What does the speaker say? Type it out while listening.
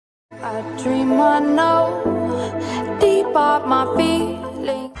I dream I know deep up my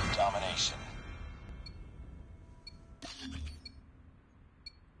feelings. Domination.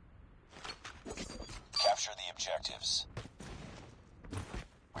 Capture the objectives.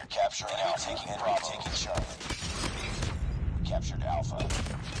 We're capturing Alpha, taking Bravo, taking Charlie. We captured Alpha.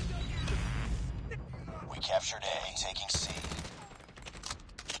 We captured A, taking C.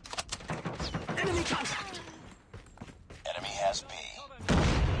 Enemy contact! Enemy has B.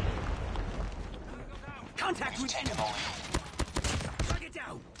 Contact We've with taken enemy! the lead. Target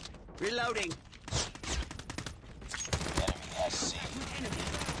down! Reloading! Enemy has C. Enemy!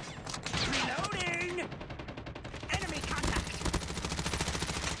 Reloading! Enemy contact!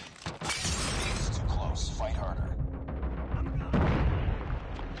 It's too close. Fight harder.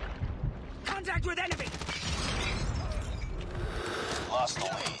 Contact with enemy! Lost the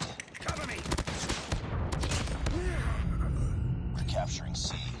lead. Cover me! We're capturing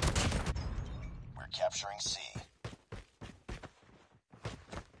C. We're capturing C.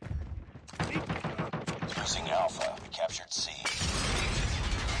 Losing Alpha. We captured C.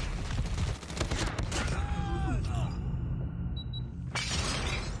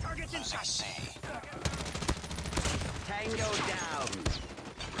 Targets in Losing sight! C. Tango down!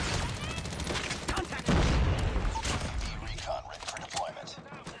 Contact! UAV recon ready for deployment.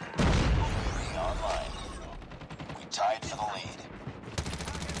 UAV online. We tied for the lead.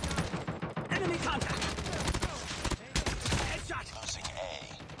 Enemy contact! Headshot! Losing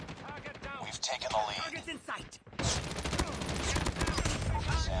A. We've taken the lead. Targets in sight!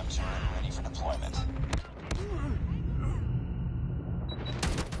 SAM turret ready for deployment.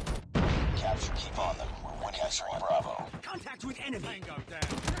 Capture, keep on them. We're winning. Capturing Bravo. Contact with enemy! Tango down.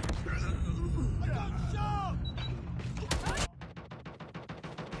 I got shot!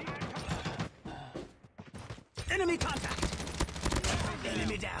 Enemy contact!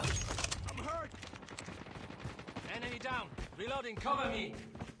 Enemy down! I'm hurt. Enemy down. Reloading. Cover me.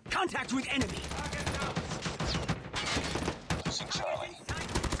 Contact with enemy! Target down. Losing Charlie.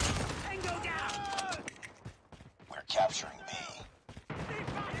 Tango down! We're capturing B.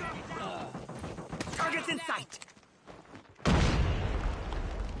 Targets in sight!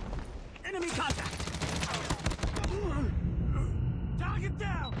 Enemy contact! Target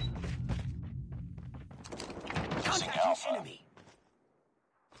down. Losing Contact with Alpha. enemy!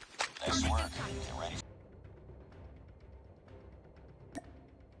 Nice work. Get ready.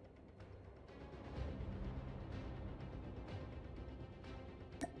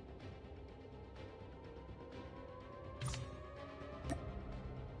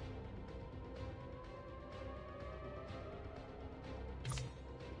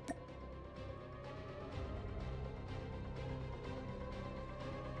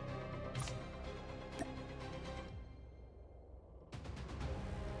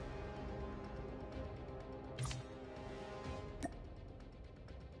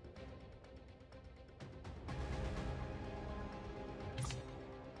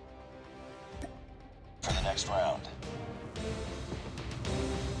 For the next round.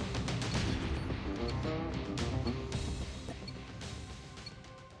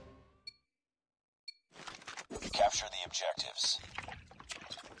 Capture the objectives.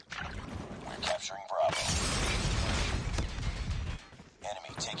 We're capturing Bravo.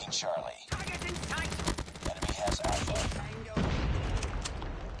 Enemy taking Charlie. Targets in sight! Enemy has Alpha. Tango!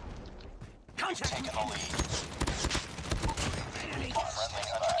 We've Contact taken with the enemy! lead. Enemy! Friendly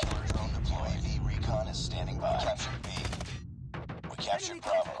hunter-killer drone deployed. UAV recon is standing by. Captured B. We captured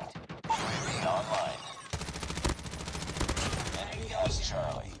Bravo. UAV online. Enemy has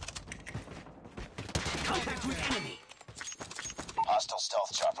Charlie. Contact with enemy! Hostile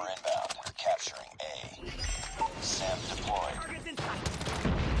stealth chopper inbound. We're capturing A. SAM deployed. Targets in sight!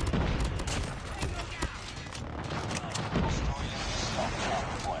 Destroyed enemy stealth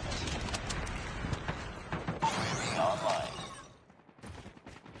chopper deployment. UAV online.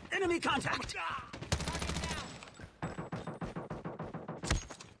 Enemy contact!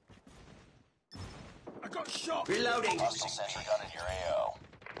 I got shot. Reloading! Hostile sentry gun in your AO.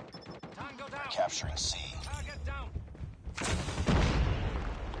 Tango down. Capturing C. Target down.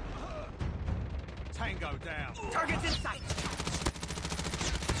 Tango down. Targets in sight!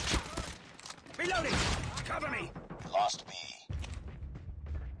 Reloading! Cover me! Lost B.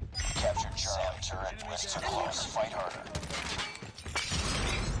 Captured Charlie. SAM turret was too close. Fight harder.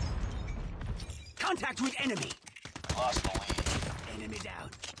 Contact with enemy! Lost the lead. Enemy down!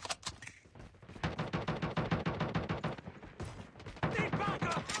 Need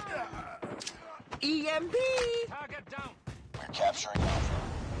backup. EMP! Target down. We're capturing Alpha.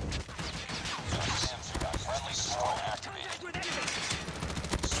 Friendly swarm activated. Contact with enemy!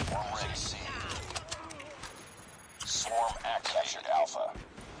 Swarm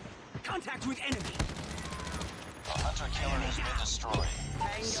Contact with enemy. The hunter-killer has been destroyed.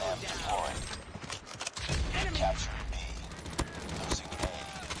 Sam deployed. Enemy. Capturing B. Losing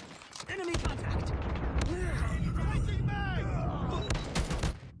A. Enemy contact.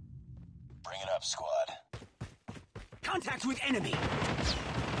 Bring it up, squad. Contact with enemy.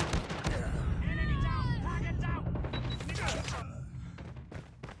 Enemy down! Target down!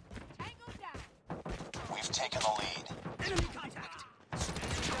 Tango down. We've taken the lead. Enemy contact.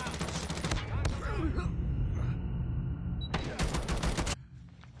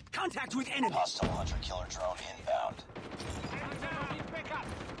 Contact with enemy. Hostile hunter-killer drone inbound. Pick up!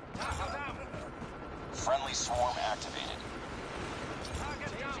 Tango down! Friendly swarm activated.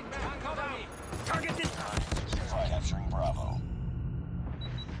 Target down! Cover me! Target this. Capturing Bravo.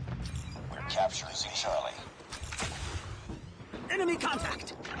 We're capturing Charlie. Enemy contact.